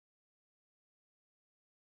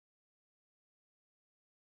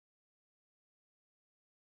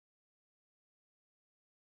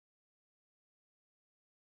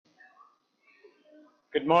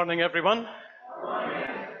Good morning, everyone. Good morning.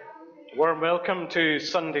 Warm welcome to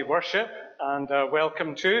Sunday worship, and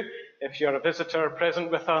welcome too if you're a visitor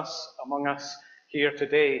present with us, among us here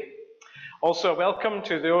today. Also, welcome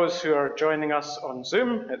to those who are joining us on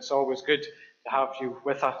Zoom. It's always good to have you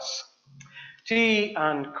with us. Tea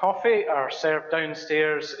and coffee are served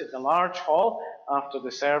downstairs in the large hall after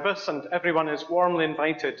the service, and everyone is warmly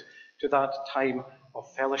invited to that time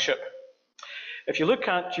of fellowship. If you look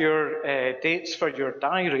at your dates for your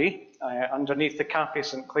diary, underneath the Cafe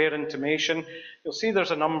St Clair intimation, you'll see there's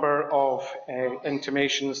a number of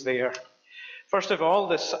intimations there. First of all,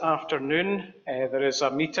 this afternoon, there is a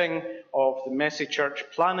meeting of the Messy Church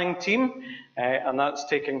planning team, and that's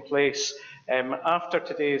taking place after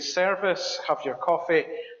today's service. Have your coffee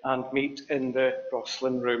and meet in the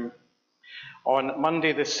Roslin room. On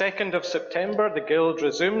Monday, the 2nd of September, the Guild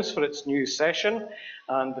resumes for its new session,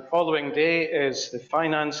 and the following day is the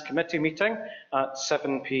Finance Committee meeting at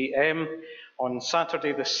 7 p.m. On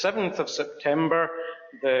Saturday, the 7th of September,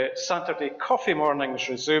 the Saturday coffee mornings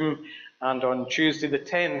resume, and on Tuesday, the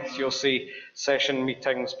 10th, you'll see session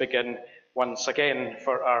meetings begin once again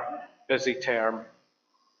for our busy term.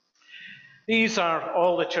 These are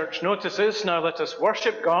all the church notices. Now let us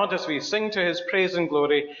worship God as we sing to his praise and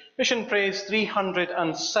glory. Mission Praise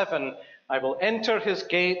 307. I will enter his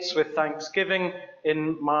gates with thanksgiving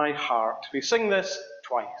in my heart. We sing this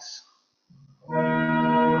twice.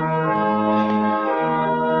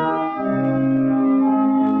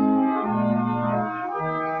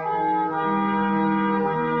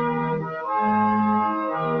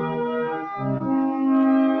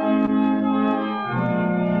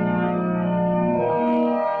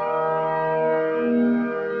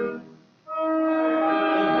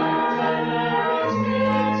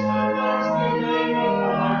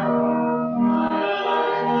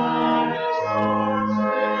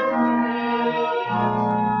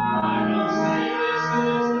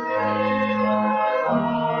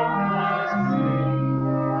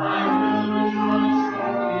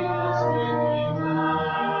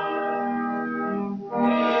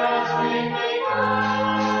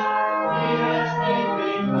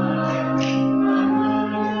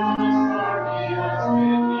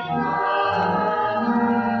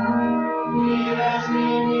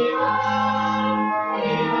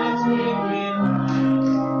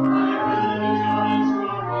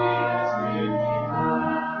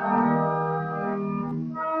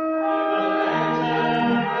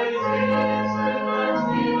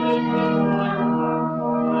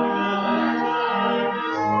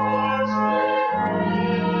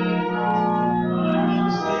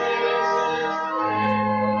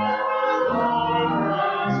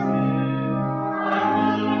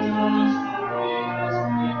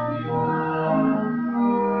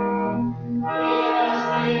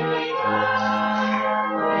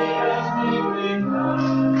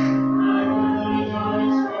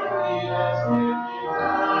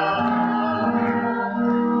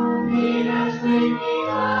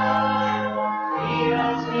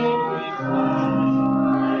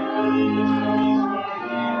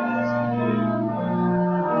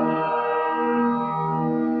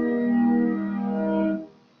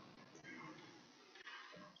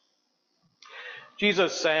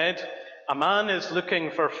 Jesus said, "A man is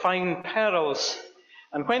looking for fine pearls,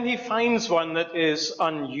 and when he finds one that is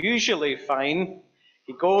unusually fine,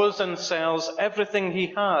 he goes and sells everything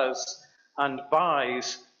he has and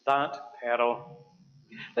buys that pearl."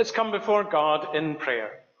 Let's come before God in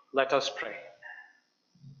prayer. Let us pray.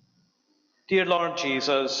 Dear Lord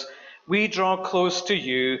Jesus, we draw close to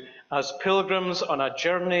you as pilgrims on a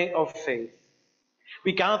journey of faith.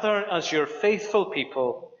 We gather as your faithful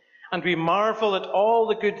people, and we marvel at all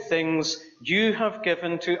the good things you have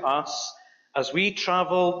given to us as we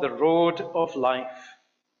travel the road of life.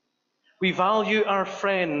 We value our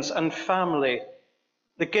friends and family,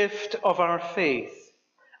 the gift of our faith,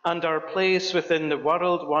 and our place within the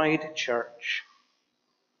worldwide church.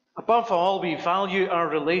 Above all, we value our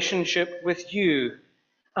relationship with you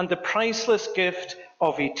and the priceless gift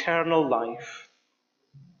of eternal life.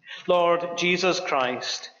 Lord Jesus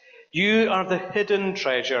Christ, you are the hidden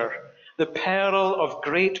treasure, the pearl of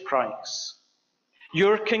great price.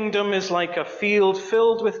 Your kingdom is like a field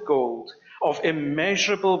filled with gold of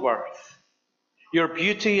immeasurable worth. Your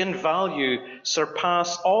beauty and value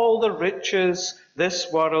surpass all the riches this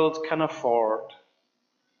world can afford.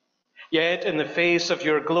 Yet in the face of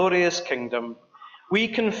your glorious kingdom, we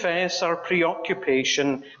confess our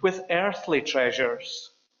preoccupation with earthly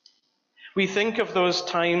treasures. We think of those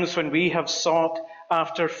times when we have sought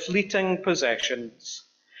after fleeting possessions,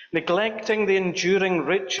 neglecting the enduring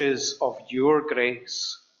riches of your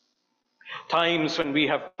grace. times when we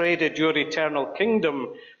have traded your eternal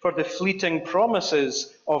kingdom for the fleeting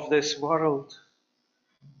promises of this world.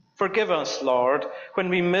 Forgive us, Lord, when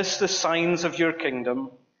we miss the signs of your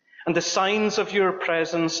kingdom and the signs of your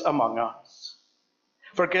presence among us.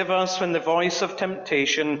 Forgive us when the voice of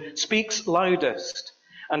temptation speaks loudest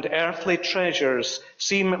and earthly treasures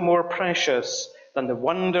seem more precious than the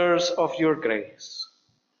wonders of your grace.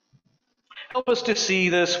 Help us to see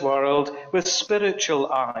this world with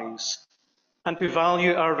spiritual eyes and to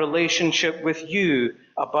value our relationship with you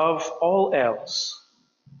above all else.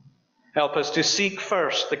 Help us to seek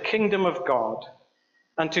first the kingdom of God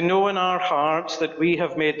and to know in our hearts that we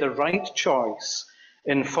have made the right choice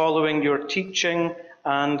in following your teaching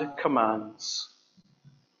and commands.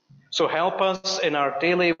 So help us in our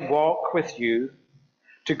daily walk with you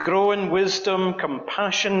to grow in wisdom,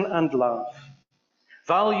 compassion, and love,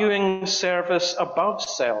 valuing service above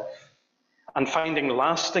self and finding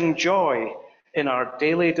lasting joy in our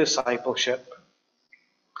daily discipleship.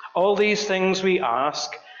 All these things we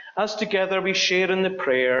ask as together we share in the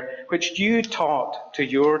prayer which you taught to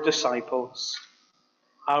your disciples.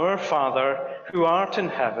 Our Father, who art in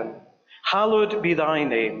heaven, hallowed be thy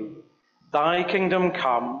name. Thy kingdom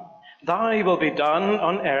come, thy will be done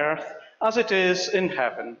on earth as it is in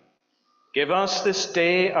heaven. Give us this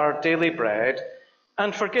day our daily bread,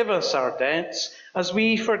 and forgive us our debts as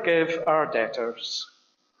we forgive our debtors.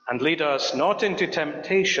 And lead us not into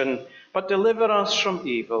temptation, but deliver us from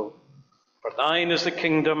evil. For thine is the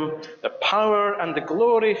kingdom, the power, and the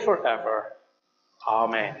glory forever.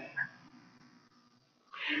 Amen.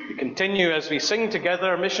 We continue as we sing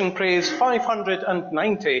together Mission Praise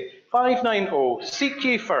 590, 590, Seek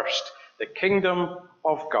ye first the kingdom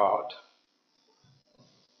of God.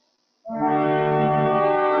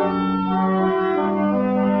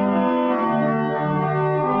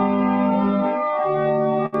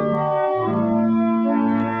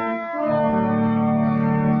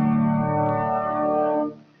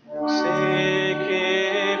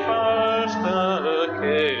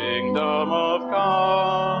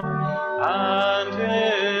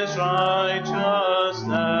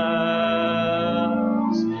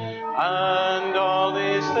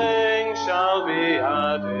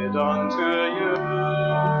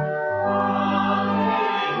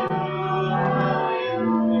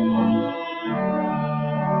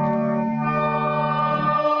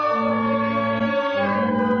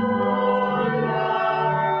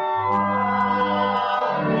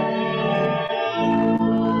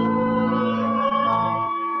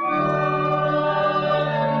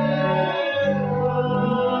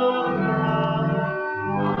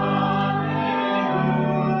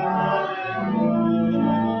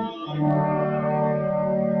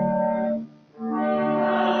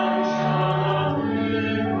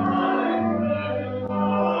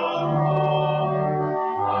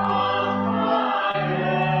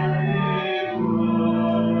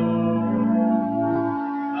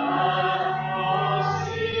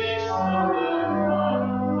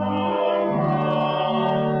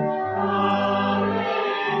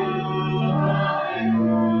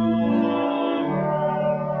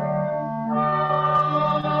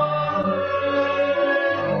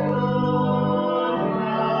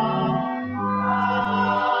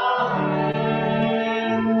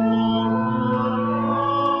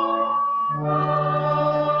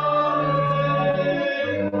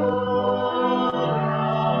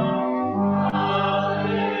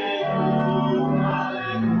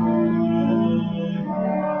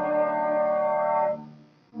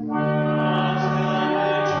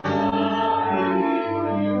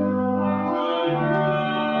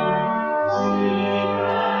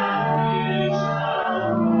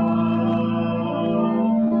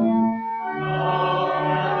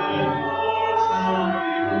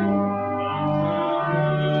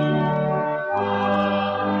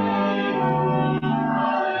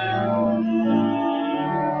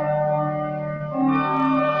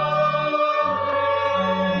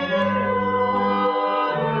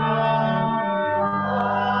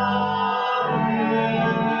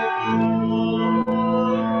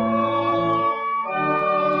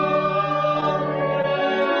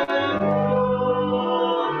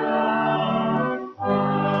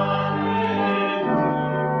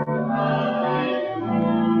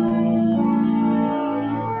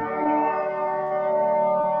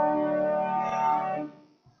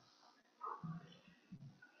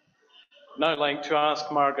 Now I'd like to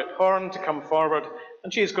ask Margaret Horn to come forward,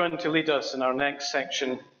 and she's going to lead us in our next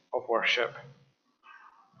section of worship.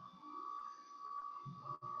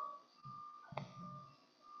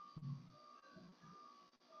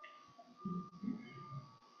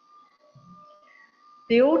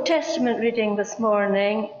 The Old Testament reading this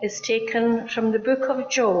morning is taken from the book of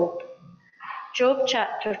Job, Job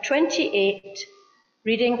chapter 28,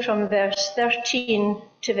 reading from verse 13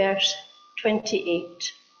 to verse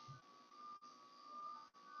 28.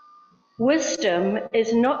 Wisdom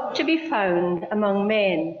is not to be found among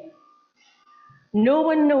men. No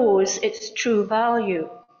one knows its true value.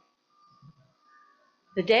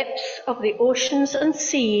 The depths of the oceans and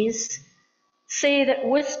seas say that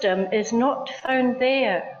wisdom is not found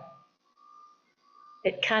there.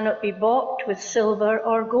 It cannot be bought with silver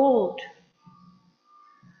or gold.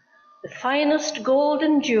 The finest gold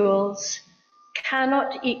and jewels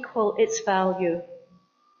cannot equal its value.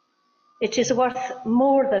 It is worth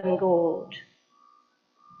more than gold,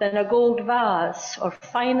 than a gold vase or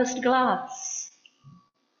finest glass.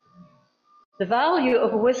 The value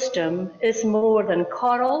of wisdom is more than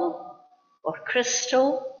coral or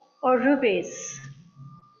crystal or rubies.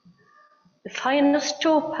 The finest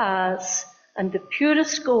topaz and the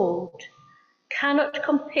purest gold cannot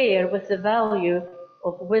compare with the value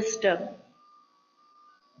of wisdom.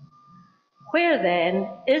 Where then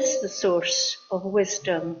is the source of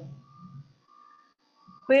wisdom?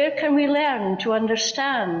 Where can we learn to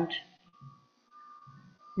understand?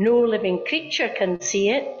 No living creature can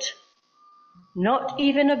see it, not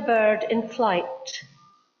even a bird in flight.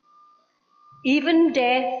 Even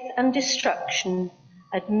death and destruction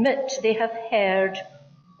admit they have heard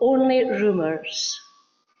only rumours.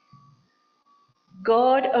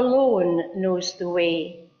 God alone knows the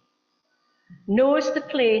way, knows the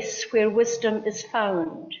place where wisdom is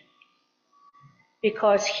found,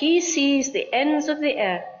 because he sees the ends of the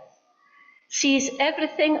earth, sees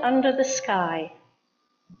everything under the sky.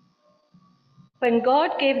 When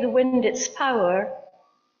God gave the wind its power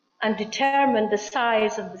and determined the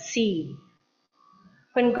size of the sea,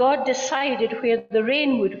 when God decided where the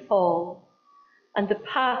rain would fall and the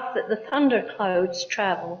path that the thunderclouds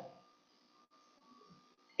travel,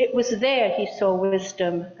 it was there he saw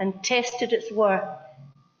wisdom and tested its worth.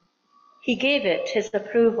 He gave it his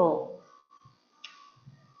approval.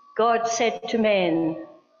 God said to men,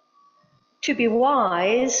 "To be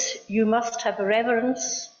wise, you must have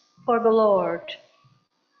reverence for the Lord.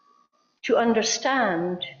 To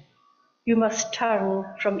understand, you must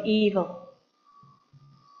turn from evil."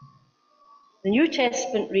 The New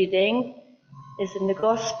Testament reading is in the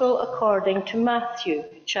Gospel according to Matthew,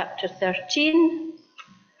 chapter 13,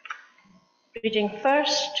 reading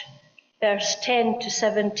first verse 10 to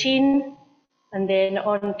 17, and then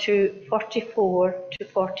on to 44 to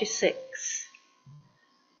 46.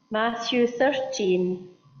 Matthew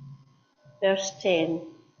 13, verse 10.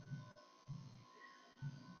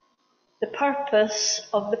 The purpose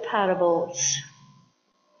of the parables.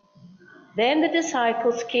 Then the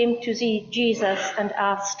disciples came to Jesus and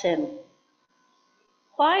asked him,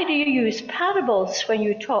 "Why do you use parables when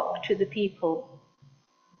you talk to the people?"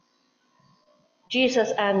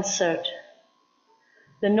 Jesus answered,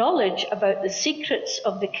 "The knowledge about the secrets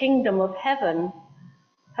of the kingdom of heaven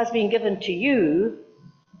has been given to you,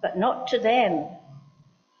 but not to them.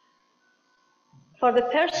 For the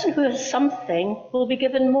person who has something will be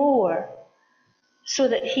given more, so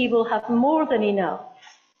that he will have more than enough.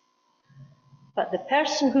 But the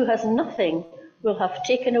person who has nothing will have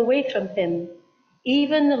taken away from him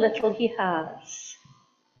even the little he has.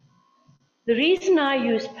 The reason I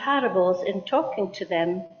use parables in talking to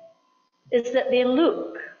them is that they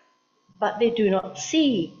look, but they do not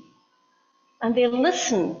see, and they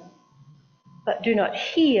listen, but do not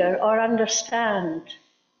hear or understand.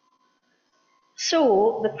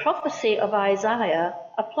 So the prophecy of Isaiah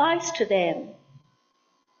applies to them.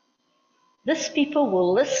 This people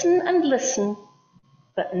will listen and listen,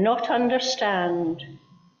 but not understand.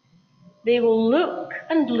 They will look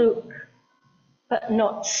and look, but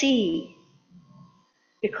not see,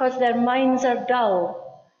 because their minds are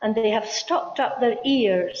dull, and they have stopped up their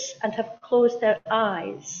ears and have closed their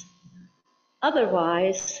eyes.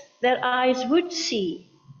 Otherwise, their eyes would see,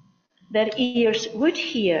 their ears would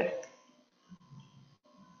hear,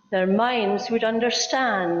 their minds would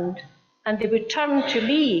understand, and they would turn to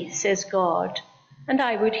me, says God, and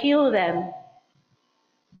I would heal them.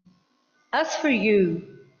 As for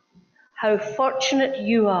you, how fortunate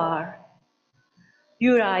you are.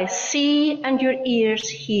 Your eyes see and your ears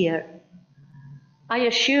hear. I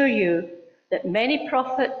assure you that many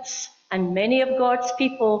prophets and many of God's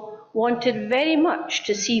people wanted very much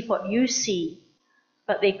to see what you see,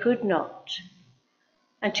 but they could not,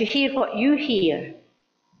 and to hear what you hear,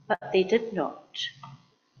 but they did not.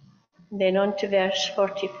 And then on to verse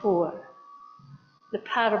 44, the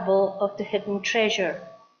parable of the hidden treasure.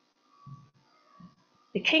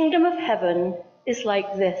 The kingdom of heaven is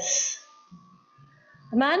like this.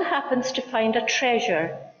 A man happens to find a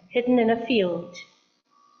treasure hidden in a field.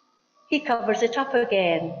 He covers it up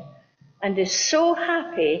again and is so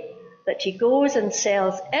happy that he goes and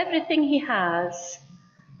sells everything he has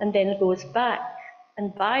and then goes back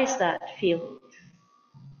and buys that field.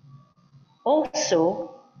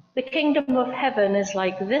 Also, the kingdom of heaven is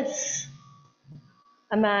like this.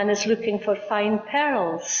 A man is looking for fine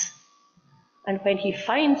pearls, and when he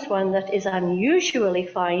finds one that is unusually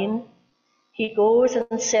fine, he goes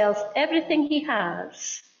and sells everything he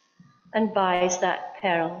has and buys that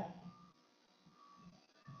pearl.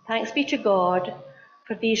 Thanks be to God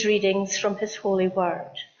for these readings from his holy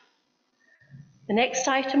word. The next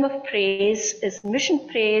item of praise is Mission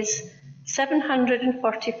Praise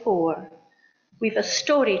 744. We've a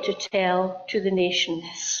story to tell to the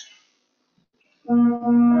nations.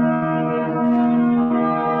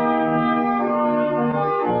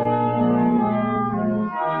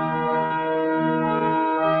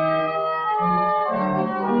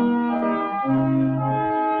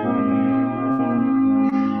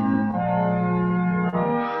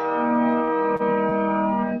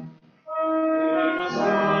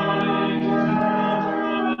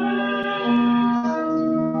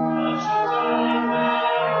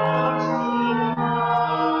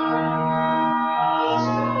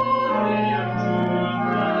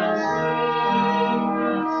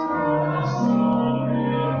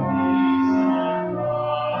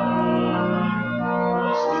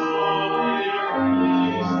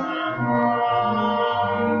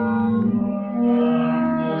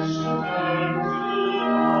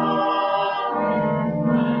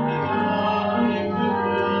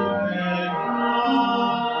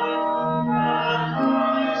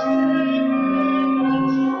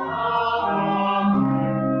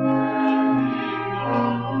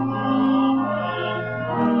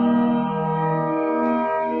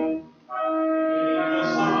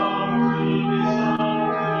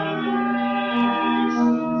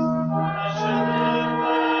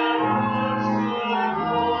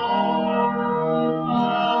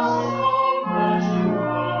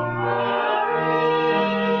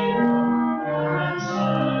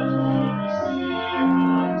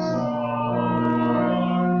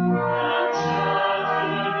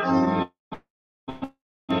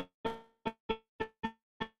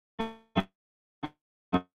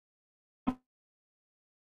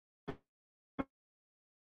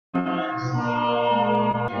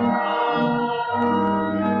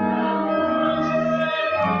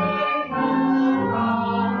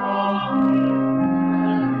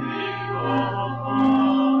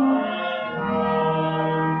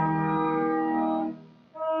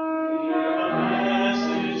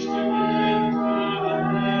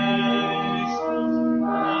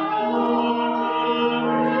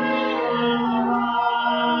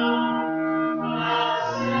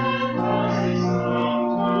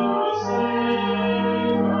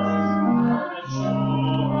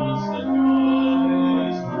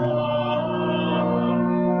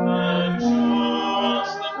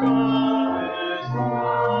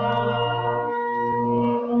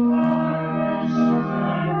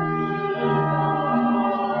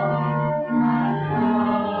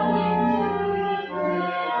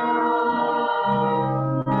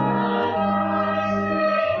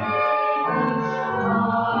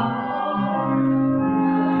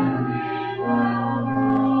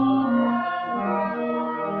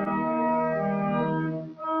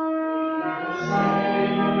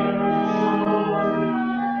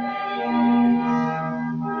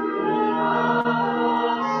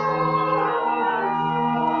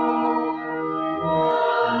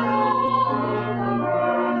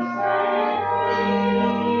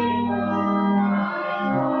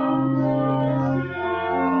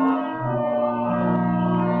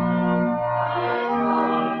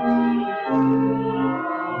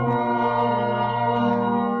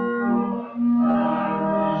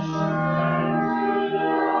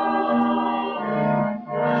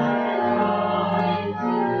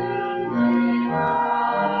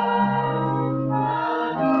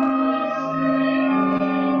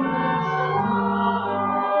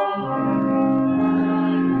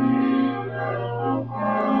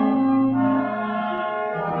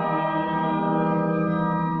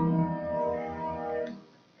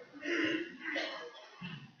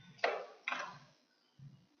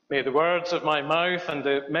 May the words of my mouth and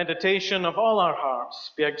the meditation of all our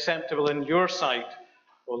hearts be acceptable in your sight,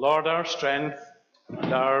 O Lord, our strength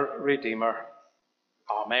and our Redeemer.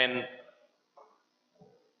 Amen.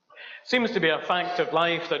 Seems to be a fact of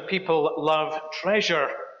life that people love treasure.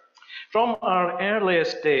 From our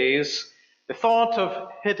earliest days, the thought of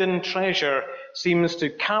hidden treasure seems to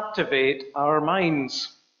captivate our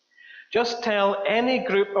minds. Just tell any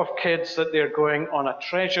group of kids that they're going on a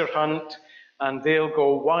treasure hunt, and they'll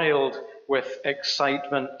go wild with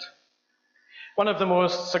excitement. One of the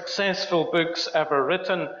most successful books ever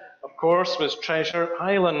written, of course, was Treasure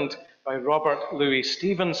Island by Robert Louis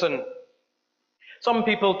Stevenson. Some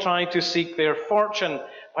people try to seek their fortune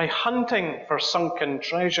by hunting for sunken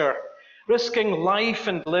treasure, risking life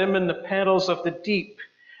and limb in the perils of the deep,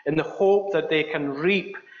 in the hope that they can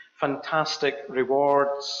reap fantastic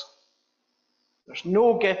rewards. There's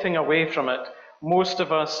no getting away from it. Most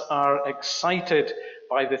of us are excited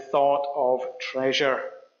by the thought of treasure.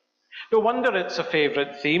 No wonder it's a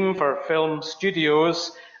favourite theme for film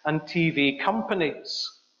studios and TV companies.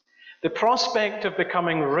 The prospect of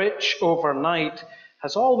becoming rich overnight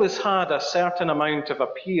has always had a certain amount of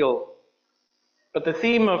appeal. But the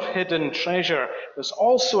theme of hidden treasure was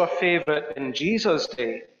also a favourite in Jesus'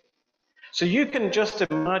 day. So you can just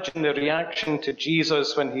imagine the reaction to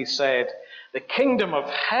Jesus when he said, "The kingdom of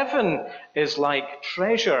heaven is like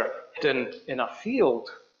treasure hidden in a field."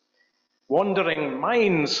 Wandering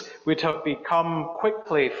minds would have become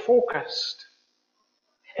quickly focused.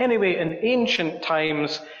 Anyway, in ancient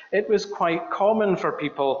times, it was quite common for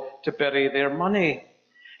people to bury their money.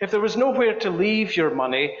 If there was nowhere to leave your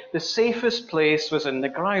money, the safest place was in the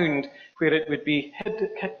ground, where it would be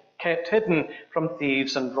kept hidden from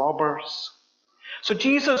thieves and robbers. So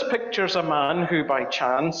Jesus pictures a man who, by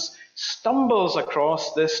chance, stumbles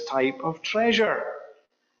across this type of treasure.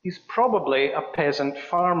 He's probably a peasant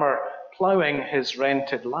farmer ploughing his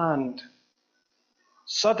rented land.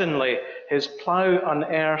 Suddenly, his plough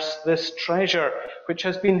unearths this treasure, which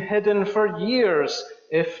has been hidden for years,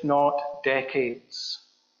 if not decades.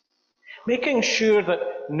 Making sure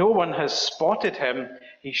that no one has spotted him,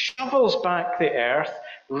 he shovels back the earth,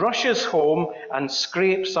 rushes home, and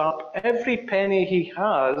scrapes up every penny he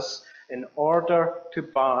has in order to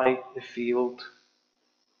buy the field.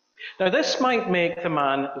 Now, this might make the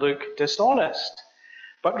man look dishonest,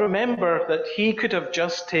 but remember that he could have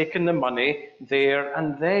just taken the money there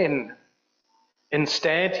and then.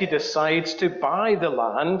 Instead, he decides to buy the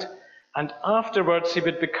land, and afterwards he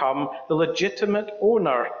would become the legitimate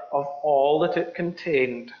owner of all that it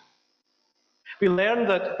contained. We learn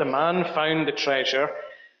that the man found the treasure,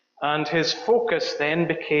 and his focus then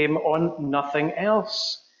became on nothing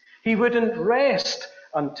else. He wouldn't rest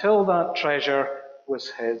until that treasure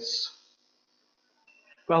was his.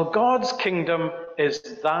 Well, God's kingdom is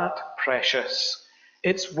that precious.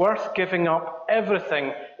 It's worth giving up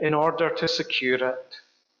everything in order to secure it.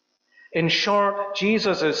 In short,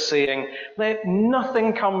 Jesus is saying, let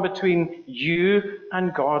nothing come between you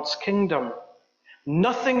and God's kingdom.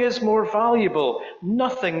 Nothing is more valuable.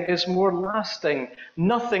 Nothing is more lasting.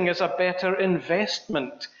 Nothing is a better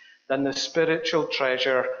investment than the spiritual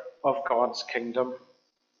treasure of God's kingdom.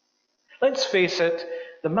 Let's face it,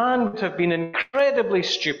 the man would have been incredibly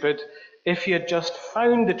stupid if he had just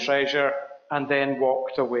found the treasure and then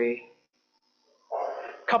walked away.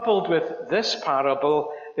 Coupled with this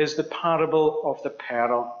parable is the parable of the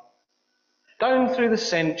pearl. Down through the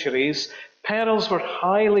centuries, pearls were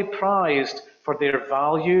highly prized for their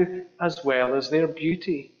value as well as their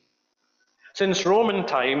beauty. Since Roman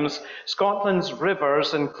times, Scotland's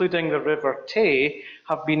rivers, including the River Tay,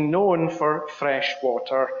 have been known for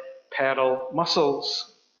freshwater pearl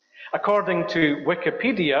mussels. According to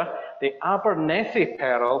Wikipedia, the Abernethy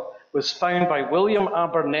pearl was found by William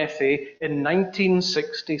Abernethy in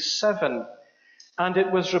 1967, and it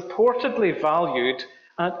was reportedly valued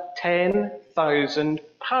at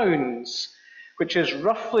 £10,000, which is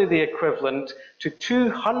roughly the equivalent to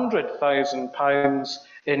 £200,000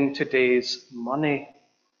 in today's money.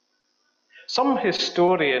 Some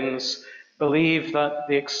historians believe that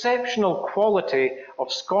the exceptional quality of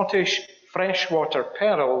Scottish freshwater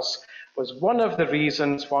pearls was one of the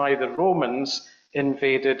reasons why the Romans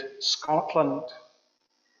invaded Scotland.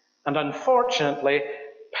 And unfortunately,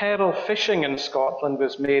 pearl fishing in Scotland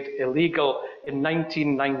was made illegal in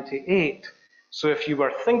 1998. So if you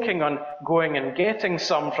were thinking on going and getting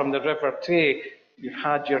some from the River Tay, you've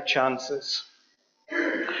had your chances.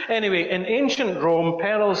 Anyway, in ancient Rome,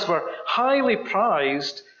 pearls were highly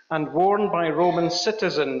prized and worn by Roman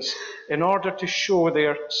citizens in order to show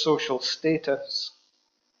their social status.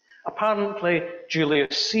 Apparently,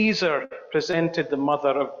 Julius Caesar presented the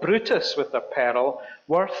mother of Brutus with a pearl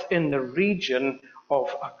worth in the region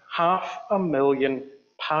of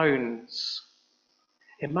 £500,000.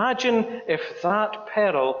 Imagine if that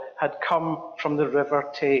pearl had come from the River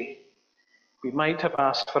Tay. We might have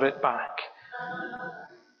asked for it back.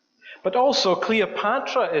 But also,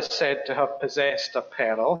 Cleopatra is said to have possessed a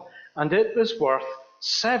pearl, and it was worth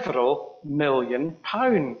several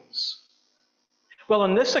 £1,000,000. Well,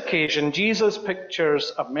 on this occasion, Jesus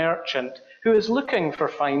pictures a merchant who is looking for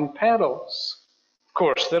fine pearls. Of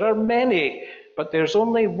course, there are many, but there's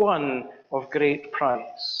only one of great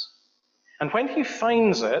price. And when he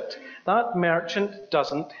finds it, that merchant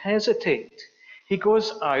doesn't hesitate. He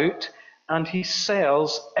goes out and he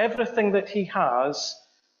sells everything that he has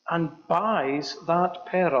and buys that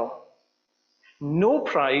pearl. No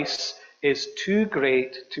price is too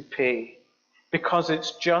great to pay because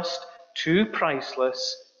it's just too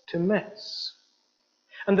priceless to miss.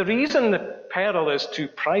 And the reason the pearl is too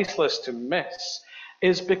priceless to miss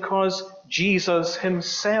is because Jesus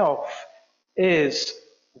himself is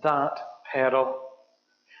that pearl.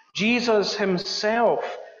 Jesus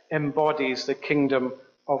himself embodies the kingdom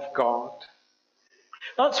of God.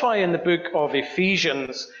 That's why in the book of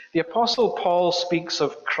Ephesians, the Apostle Paul speaks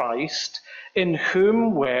of Christ, in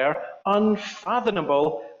whom were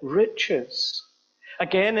unfathomable riches.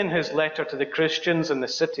 Again, in his letter to the Christians in the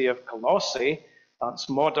city of Colossae, that's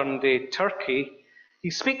modern-day Turkey, he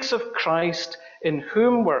speaks of Christ, in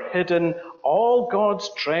whom were hidden all God's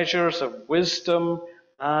treasures of wisdom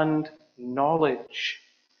and knowledge.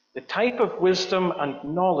 The type of wisdom and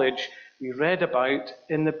knowledge we read about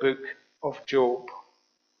in the book of Job.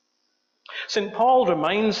 St. Paul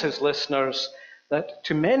reminds his listeners that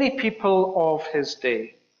to many people of his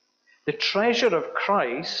day, the treasure of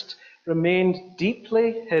Christ remained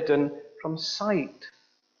deeply hidden from sight.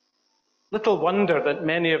 Little wonder that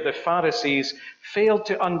many of the Pharisees failed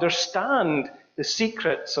to understand the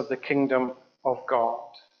secrets of the kingdom of God.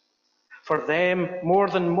 For them, more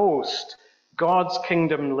than most, God's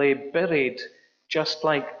kingdom lay buried, just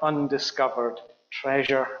like undiscovered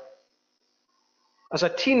treasure. As a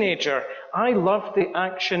teenager, I loved the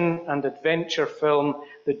action and adventure film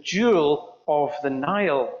The Jewel of the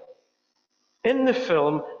Nile. In the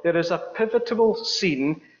film, there is a pivotal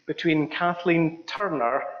scene between Kathleen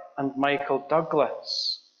Turner and Michael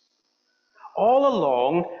Douglas. All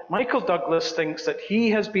along, Michael Douglas thinks that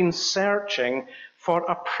he has been searching for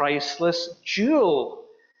a priceless jewel,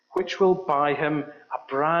 which will buy him a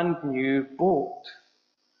brand new boat.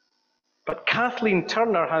 But Kathleen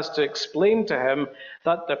Turner has to explain to him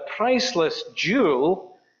that the priceless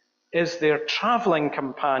jewel is their traveling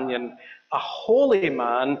companion, a holy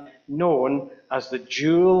man known as the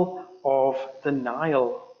Jewel of the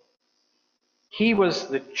Nile. He was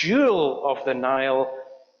the jewel of the Nile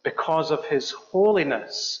because of his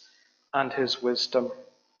holiness and his wisdom.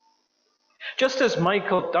 Just as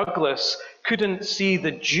Michael Douglas couldn't see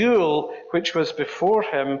the jewel which was before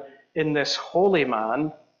him in this holy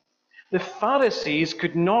man, the Pharisees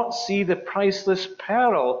could not see the priceless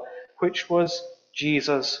pearl which was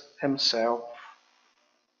Jesus himself.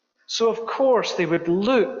 So of course they would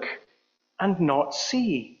look and not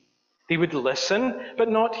see. They would listen but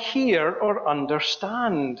not hear or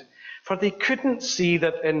understand, for they couldn't see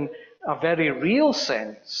that in a very real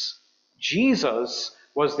sense, Jesus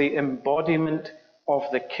was the embodiment of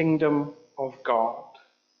the kingdom of God.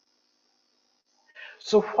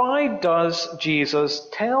 So why does Jesus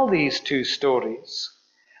tell these two stories?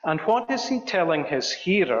 And what is he telling his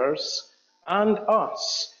hearers and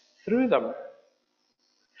us through them?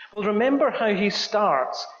 Well, remember how he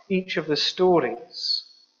starts each of the stories.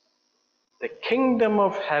 The kingdom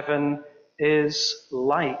of heaven is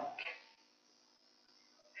like.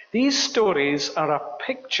 These stories are a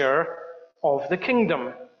picture of the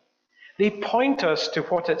kingdom. They point us to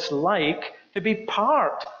what it's like to be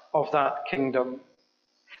part of that kingdom.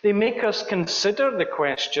 They make us consider the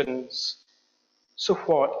questions. So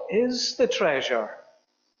what is the treasure?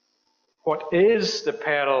 What is the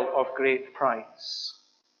pearl of great price?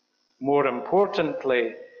 More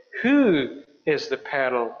importantly, who is the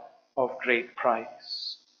pearl of great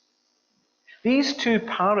price? These two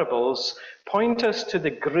parables point us to the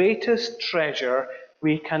greatest treasure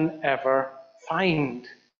we can ever find.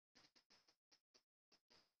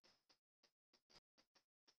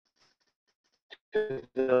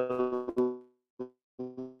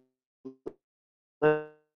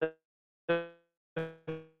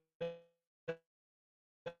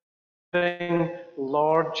 The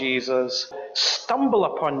Lord Jesus, stumble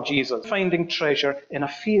upon Jesus, finding treasure in a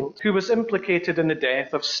field, who was implicated in the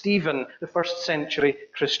death of Stephen, the first century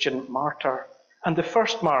Christian martyr, and the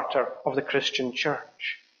first martyr of the Christian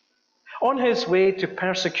church. On his way to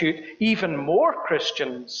persecute even more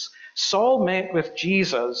Christians, Saul met with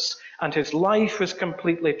Jesus, and his life was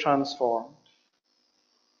completely transformed.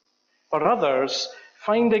 For others,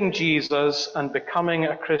 finding Jesus and becoming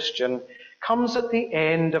a Christian comes at the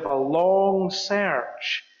end of a long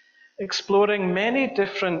search exploring many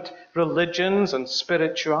different religions and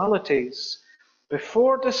spiritualities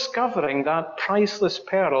before discovering that priceless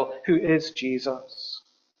pearl who is Jesus.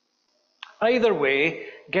 Either way,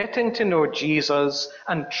 getting to know Jesus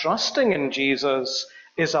and trusting in Jesus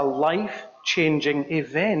is a life-changing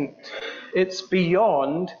event. It's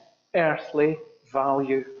beyond earthly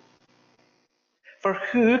value. For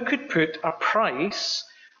who could put a price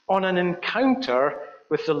on an encounter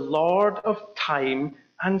with the Lord of time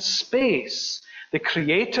and space, the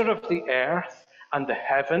creator of the earth and the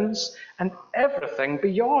heavens and everything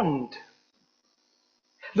beyond?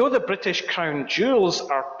 Though the British Crown jewels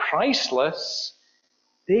are priceless,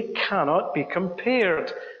 they cannot be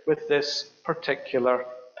compared with this particular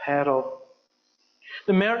pearl.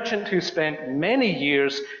 The merchant who spent many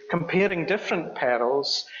years comparing different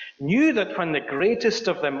pearls knew that when the greatest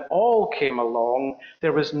of them all came along,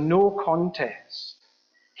 there was no contest.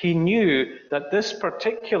 He knew that this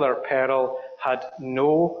particular pearl had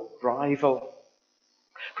no rival.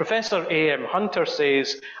 Professor A.M. Hunter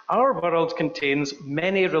says, "Our world contains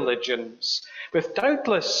many religions, with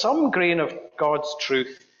doubtless some grain of God's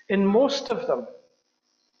truth in most of them.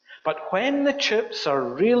 But when the chips are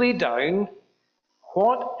really down,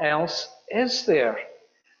 what else is there?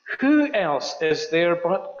 Who else is there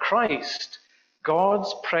but Christ,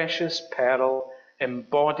 God's precious pearl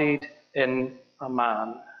embodied in a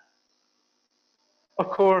man?" Of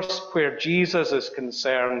course, where Jesus is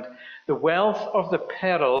concerned, the wealth of the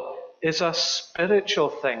pearl is a spiritual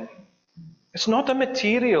thing. It's not a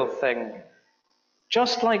material thing,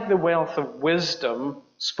 just like the wealth of wisdom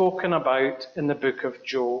spoken about in the book of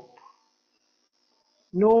Job.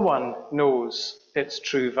 No one knows its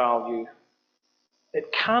true value.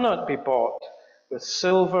 It cannot be bought with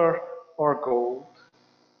silver or gold.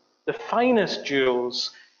 The finest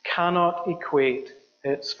jewels cannot equate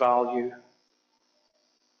its value.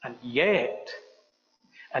 And yet,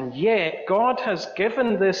 God has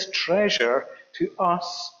given this treasure to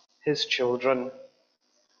us, his children.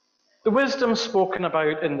 The wisdom spoken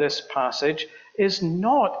about in this passage is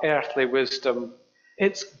not earthly wisdom.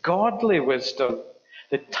 It's godly wisdom,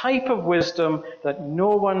 the type of wisdom that no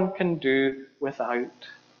one can do without.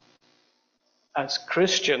 As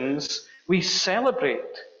Christians, we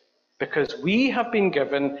celebrate because we have been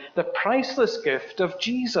given the priceless gift of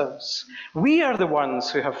Jesus. We are the ones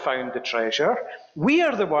who have found the treasure. We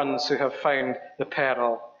are the ones who have found the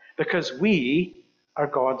pearl, because we are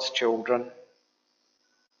God's children.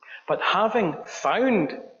 But having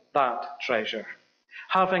found that treasure,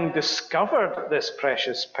 having discovered this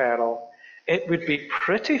precious pearl, it would be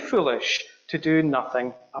pretty foolish to do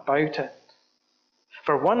nothing about it.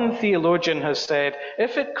 For one theologian has said,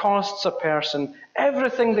 if it costs a person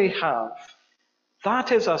everything they have,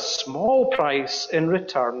 that is a small price in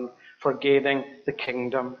return for gaining the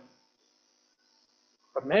kingdom.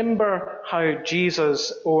 Remember how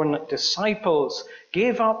Jesus' own disciples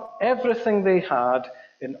gave up everything they had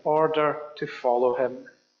in order to follow him.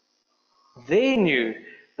 They knew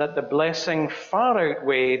that the blessing far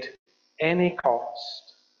outweighed any cost.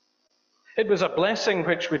 It was a blessing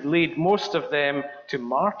which would lead most of them to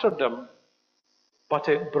martyrdom, but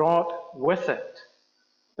it brought with it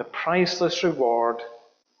the priceless reward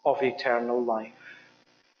of eternal life.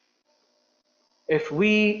 If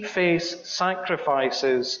we face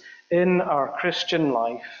sacrifices in our Christian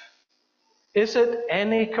life, is it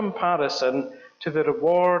any comparison to the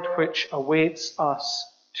reward which awaits us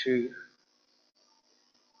too?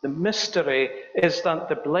 The mystery is that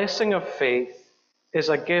the blessing of faith is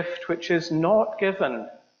a gift which is not given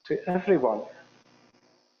to everyone.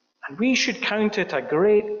 And we should count it a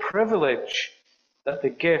great privilege that the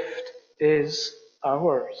gift is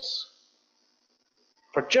ours.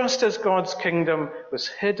 For just as God's kingdom was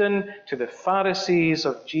hidden to the Pharisees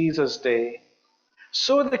of Jesus' day,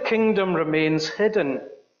 so the kingdom remains hidden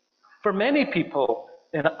for many people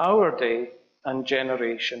in our day and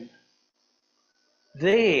generation.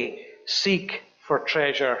 They seek for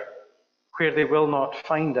treasure where they will not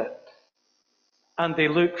find it, and they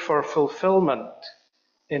look for fulfillment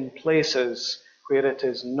in places where it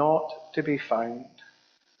is not to be found.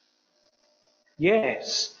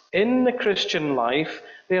 Yes, in the Christian life,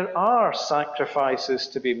 there are sacrifices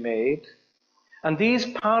to be made, and these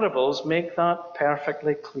parables make that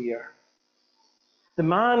perfectly clear. The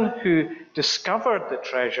man who discovered the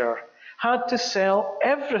treasure had to sell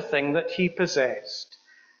everything that he possessed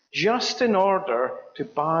just in order to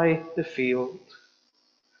buy the field.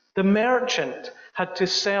 The merchant had to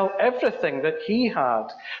sell everything that he had,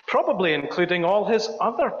 probably including all his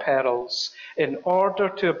other pearls, in order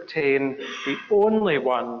to obtain the only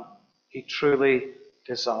one he truly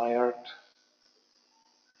desired.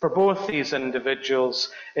 For both these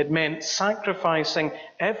individuals, it meant sacrificing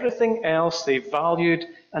everything else they valued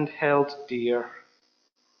and held dear.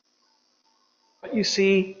 But you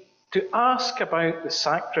see, to ask about the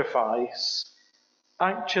sacrifice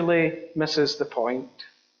actually misses the point,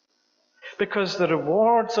 because the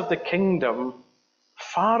rewards of the kingdom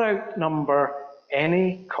far outnumber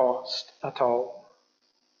any cost at all.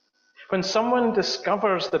 When someone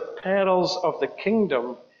discovers the perils of the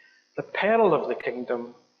kingdom, the peril of the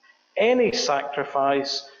kingdom, any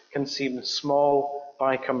sacrifice can seem small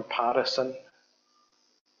by comparison.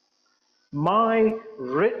 My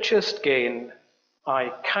richest gain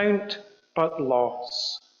I count but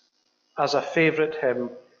loss, as a favourite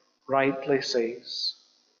hymn rightly says.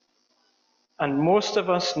 And most of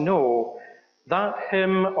us know that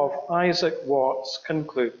hymn of Isaac Watts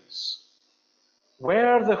concludes,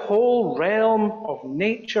 "Were the whole realm of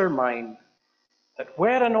nature mine, that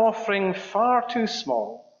were an offering far too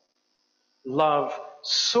small, love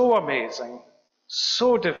so amazing,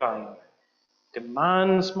 so divine,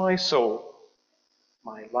 demands my soul,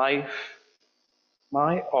 my life,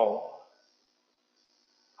 my all."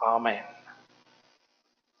 Amen.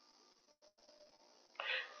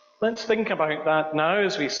 Let's think about that now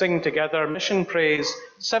as we sing together Mission Praise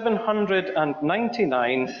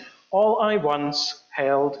 799, All I Once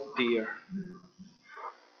Held Dear.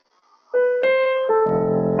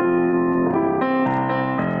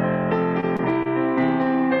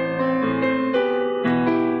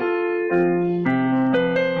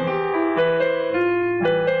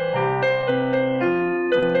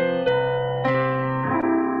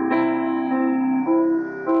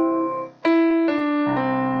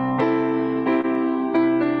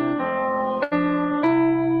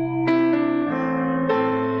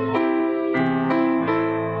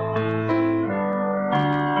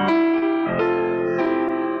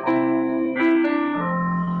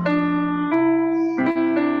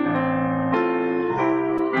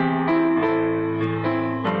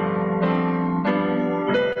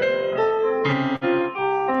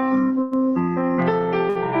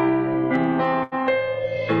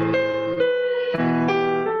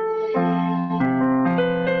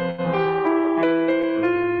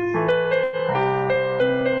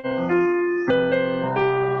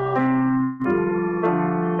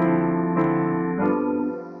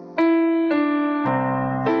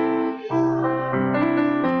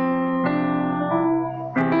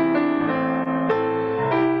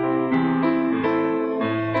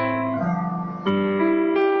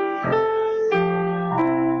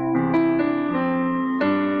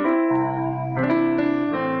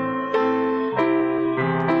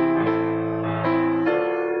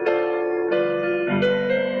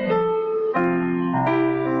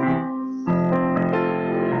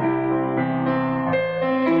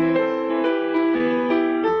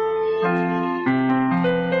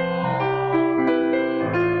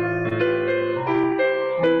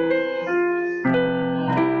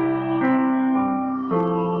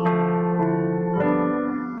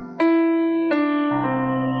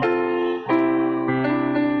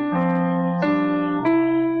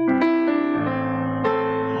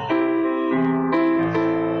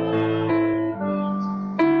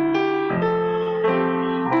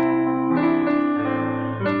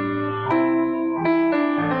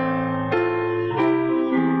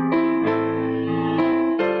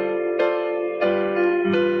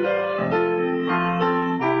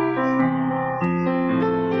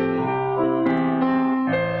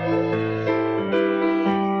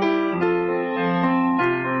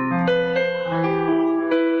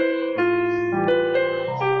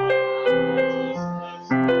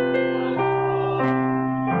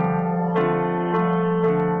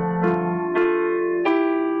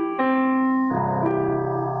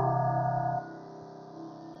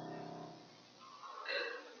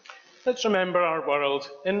 Let's remember our world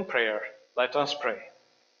in prayer. Let us pray.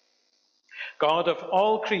 God of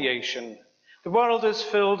all creation, the world is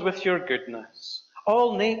filled with your goodness.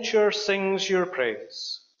 All nature sings your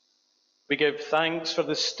praise. We give thanks for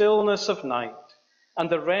the stillness of night and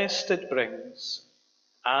the rest it brings,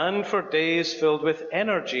 and for days filled with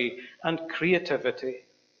energy and creativity.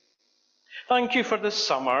 Thank you for the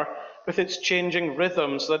summer with its changing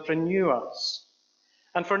rhythms that renew us,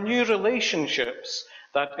 and for new relationships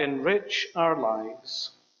that enrich our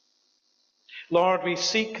lives. Lord, we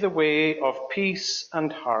seek the way of peace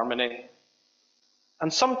and harmony,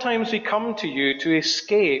 and sometimes we come to you to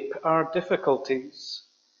escape our difficulties,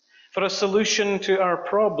 for a solution to our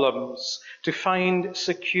problems, to find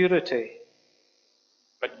security.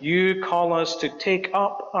 But you call us to take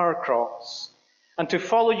up our cross and to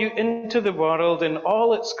follow you into the world in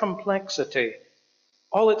all its complexity,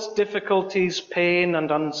 all its difficulties, pain,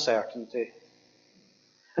 and uncertainty.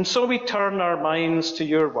 And so we turn our minds to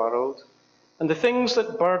your world and the things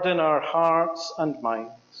that burden our hearts and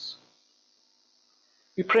minds.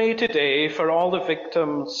 We pray today for all the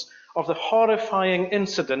victims of the horrifying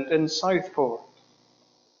incident in Southport.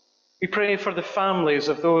 We pray for the families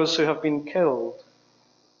of those who have been killed,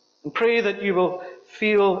 and pray that you will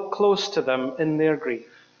feel close to them in their grief.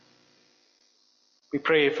 We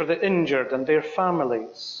pray for the injured and their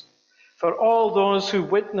families, for all those who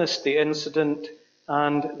witnessed the incident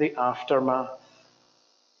and the aftermath.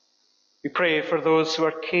 We pray for those who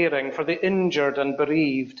are caring for the injured and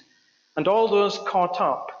bereaved, and all those caught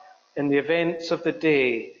up in the events of the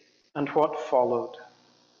day and what followed.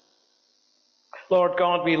 Lord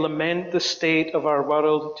God, we lament the state of our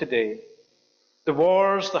world today. The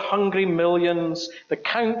wars, the hungry millions, the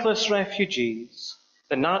countless refugees,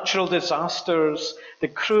 the natural disasters, the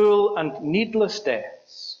cruel and needless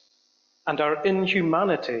deaths, and our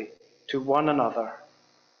inhumanity to one another.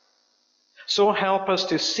 So help us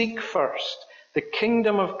to seek first the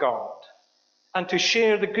kingdom of God and to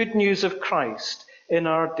share the good news of Christ in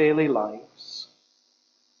our daily lives.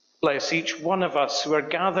 Bless each one of us who are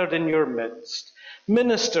gathered in your midst.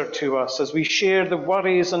 Minister to us as we share the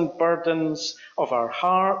worries and burdens of our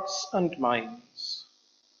hearts and minds.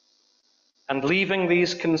 And leaving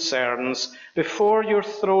these concerns before your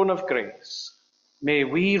throne of grace, may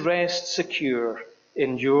we rest secure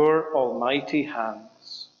in your almighty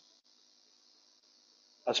hands.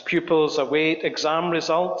 As pupils await exam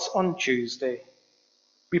results on Tuesday,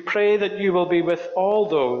 we pray that you will be with all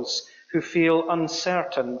those who feel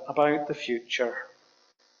uncertain about the future.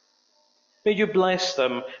 May you bless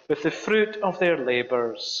them with the fruit of their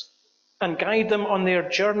labours and guide them on their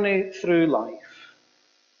journey through life.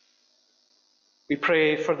 We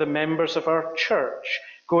pray for the members of our church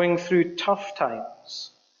going through tough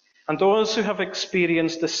times and those who have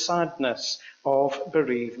experienced the sadness of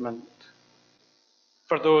bereavement.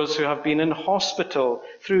 For those who have been in hospital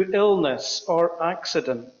through illness or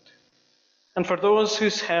accident, and for those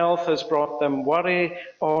whose health has brought them worry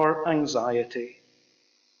or anxiety.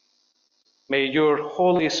 May your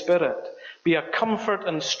Holy Spirit be a comfort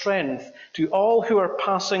and strength to all who are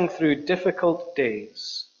passing through difficult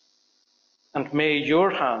days. And may your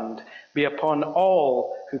hand be upon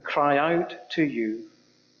all who cry out to you.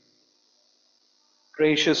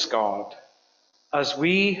 Gracious God, as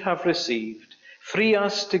we have received, free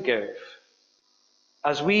us to give.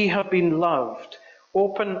 As we have been loved,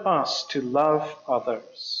 open us to love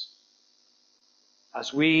others.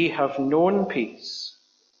 As we have known peace,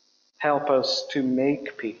 help us to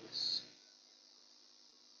make peace.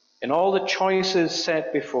 In all the choices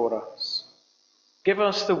set before us, give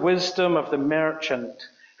us the wisdom of the merchant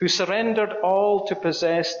who surrendered all to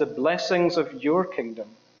possess the blessings of your kingdom.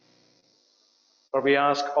 For we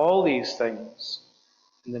ask all these things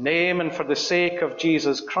in the name and for the sake of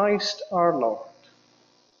Jesus Christ our Lord,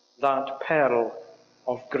 that pearl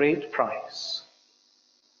of great price.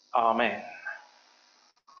 Amen.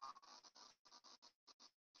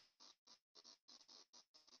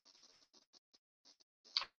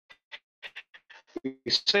 We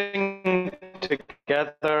sing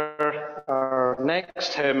together our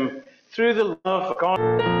next hymn, Through the Love of God.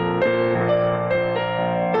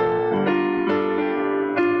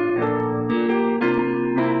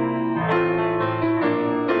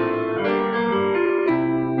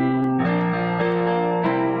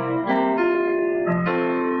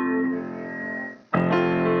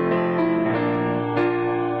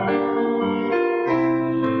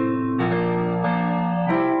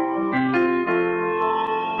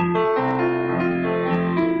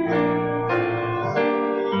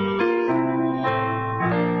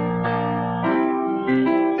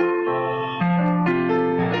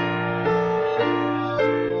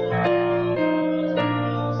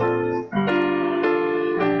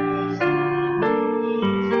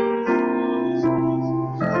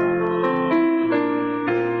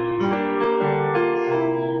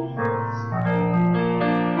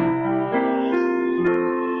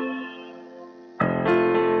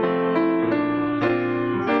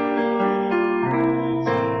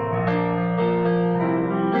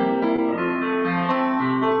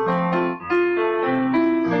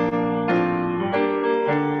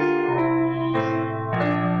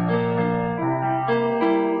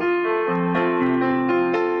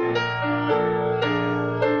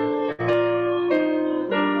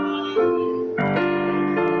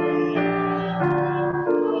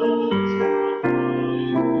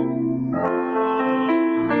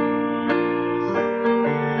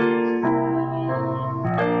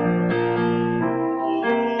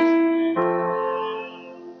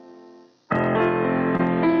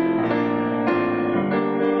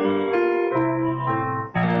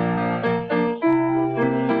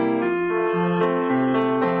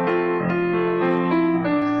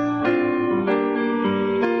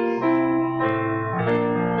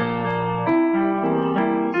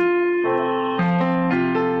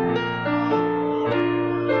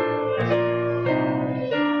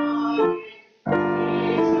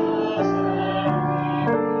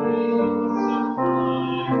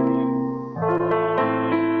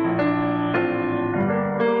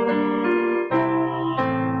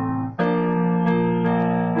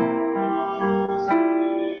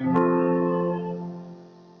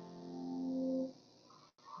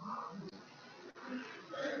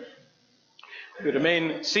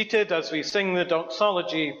 Remain seated as we sing the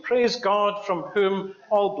doxology, Praise God from whom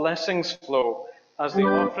all blessings flow, as the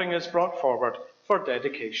offering is brought forward for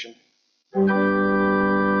dedication.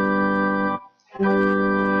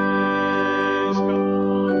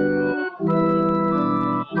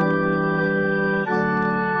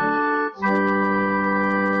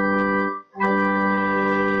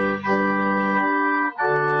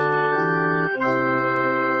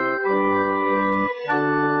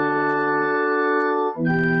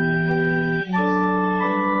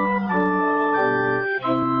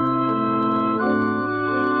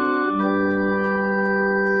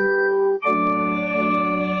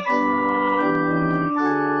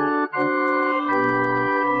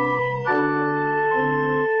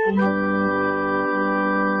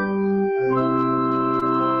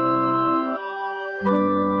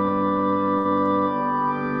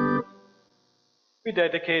 We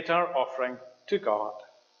dedicate our offering to God.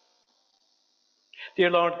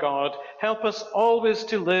 Dear Lord God, help us always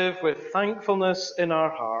to live with thankfulness in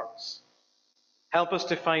our hearts. Help us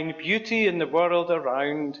to find beauty in the world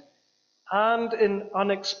around and in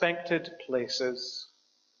unexpected places.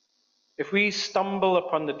 If we stumble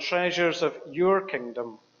upon the treasures of your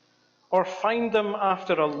kingdom or find them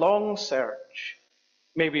after a long search,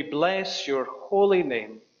 may we bless your holy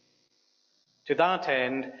name. To that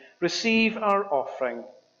end, receive our offering,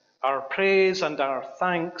 our praise and our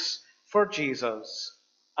thanks for Jesus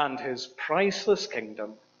and his priceless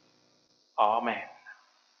kingdom. Amen.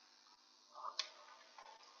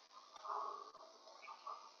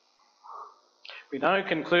 We now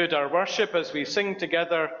conclude our worship as we sing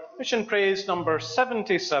together Mission Praise number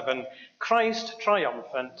 77, Christ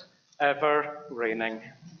Triumphant, Ever Reigning.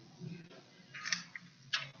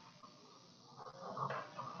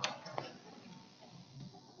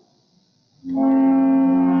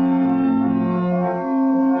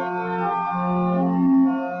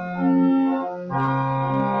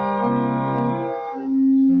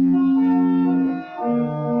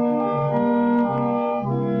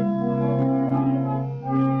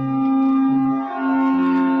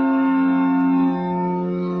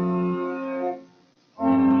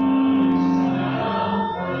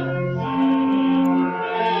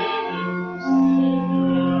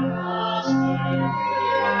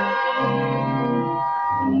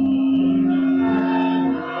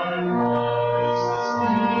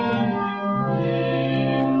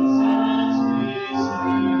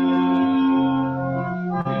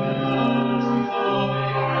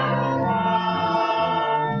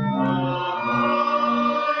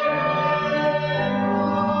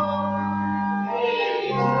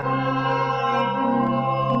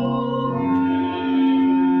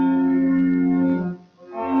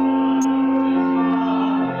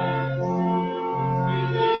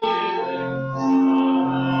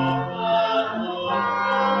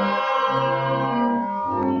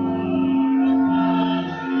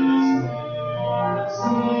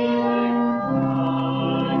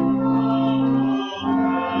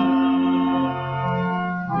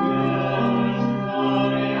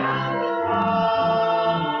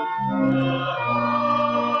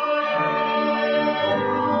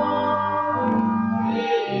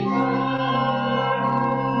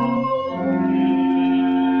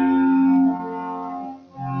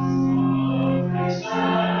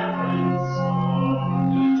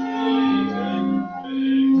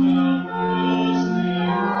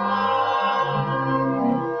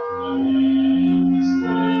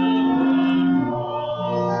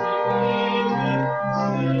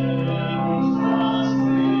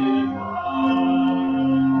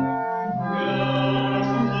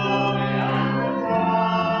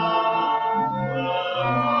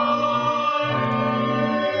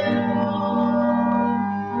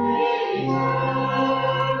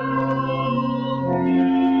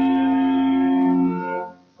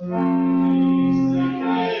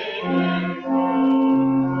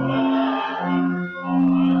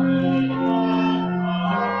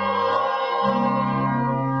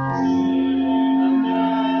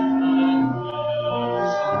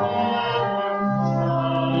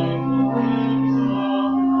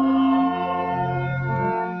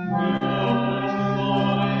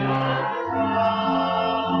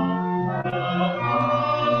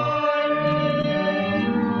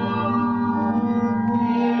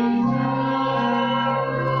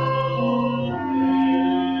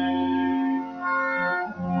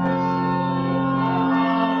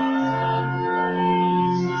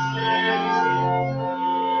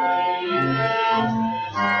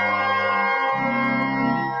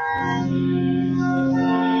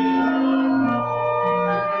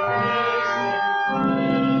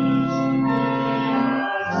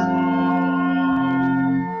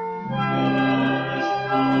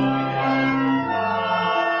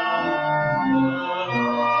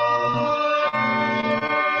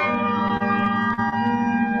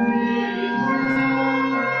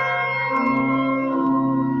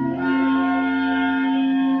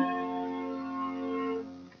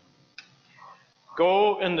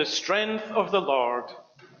 Go in the strength of the Lord,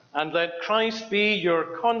 and let Christ be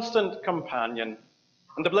your constant companion.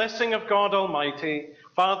 And the blessing of God Almighty,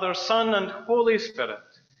 Father, Son, and Holy Spirit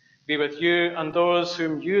be with you and those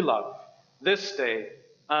whom you love this day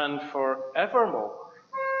and forevermore.